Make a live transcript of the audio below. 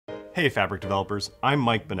Hey Fabric developers, I'm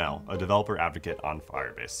Mike Bunnell, a developer advocate on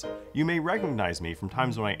Firebase. You may recognize me from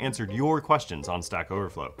times when I answered your questions on Stack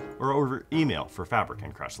Overflow or over email for Fabric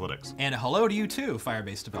and Crashlytics. And hello to you too,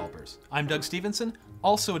 Firebase developers. I'm Doug Stevenson,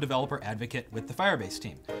 also a developer advocate with the Firebase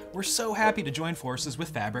team. We're so happy to join forces with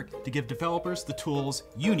Fabric to give developers the tools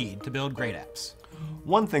you need to build great apps.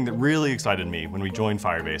 One thing that really excited me when we joined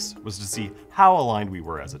Firebase was to see how aligned we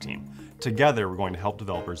were as a team. Together, we're going to help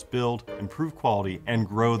developers build, improve quality, and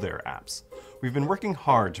grow their apps. We've been working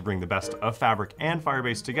hard to bring the best of Fabric and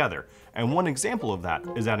Firebase together, and one example of that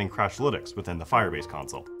is adding Crashlytics within the Firebase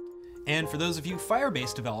console. And for those of you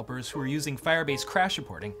Firebase developers who are using Firebase Crash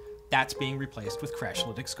Reporting, that's being replaced with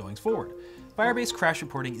Crashlytics going forward. Firebase Crash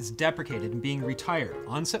Reporting is deprecated and being retired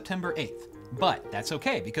on September 8th. But that's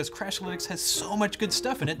okay, because Crashlytics has so much good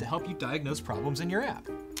stuff in it to help you diagnose problems in your app.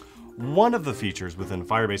 One of the features within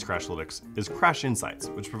Firebase Crashlytics is Crash Insights,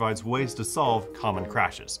 which provides ways to solve common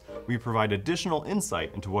crashes. We provide additional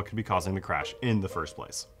insight into what could be causing the crash in the first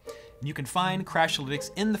place. You can find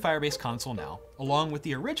Crashlytics in the Firebase console now, along with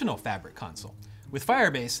the original Fabric console. With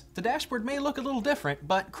Firebase, the dashboard may look a little different,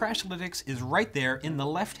 but Crashlytics is right there in the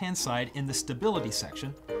left-hand side in the stability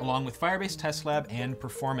section, along with Firebase Test Lab and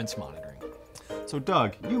Performance Monitoring. So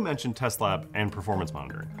Doug, you mentioned Test Lab and Performance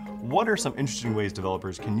Monitoring. What are some interesting ways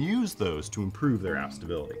developers can use those to improve their app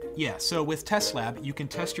stability? Yeah, so with Test Lab, you can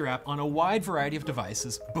test your app on a wide variety of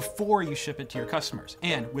devices before you ship it to your customers.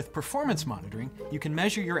 And with Performance Monitoring, you can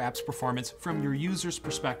measure your app's performance from your user's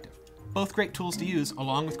perspective. Both great tools to use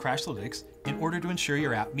along with Crashlytics in order to ensure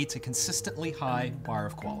your app meets a consistently high bar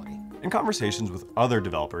of quality. In conversations with other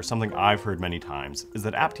developers, something I've heard many times is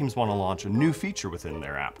that app teams want to launch a new feature within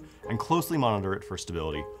their app and closely monitor it for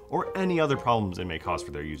stability or any other problems it may cause for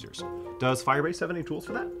their users. Does Firebase have any tools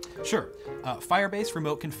for that? Sure. Firebase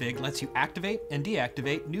Remote Config lets you activate and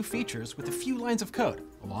deactivate new features with a few lines of code,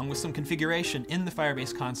 along with some configuration in the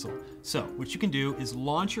Firebase console. So what you can do is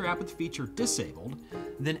launch your app with the feature disabled,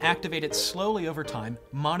 then activate it slowly over time,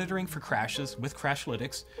 monitoring for crashes with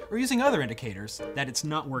Crashlytics, or using other indicators that it's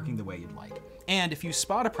not working the way you'd like. And if you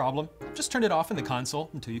spot a problem, just turn it off in the console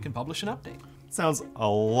until you can publish an update. Sounds a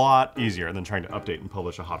lot easier than trying to update and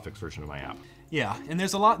publish a hotfix version of my app. Yeah, and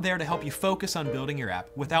there's a lot there to help you focus on building your app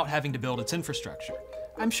without having to build its infrastructure.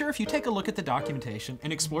 I'm sure if you take a look at the documentation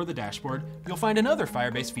and explore the dashboard, you'll find another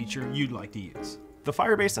Firebase feature you'd like to use. The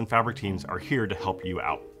Firebase and Fabric teams are here to help you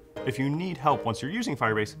out. If you need help once you're using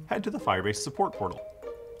Firebase, head to the Firebase support portal.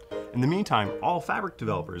 In the meantime, all Fabric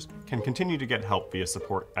developers can continue to get help via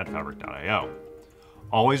support@fabric.io.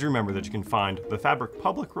 Always remember that you can find the Fabric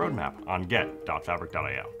public roadmap on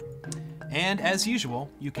get.fabric.io. And as usual,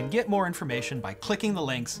 you can get more information by clicking the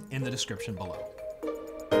links in the description below.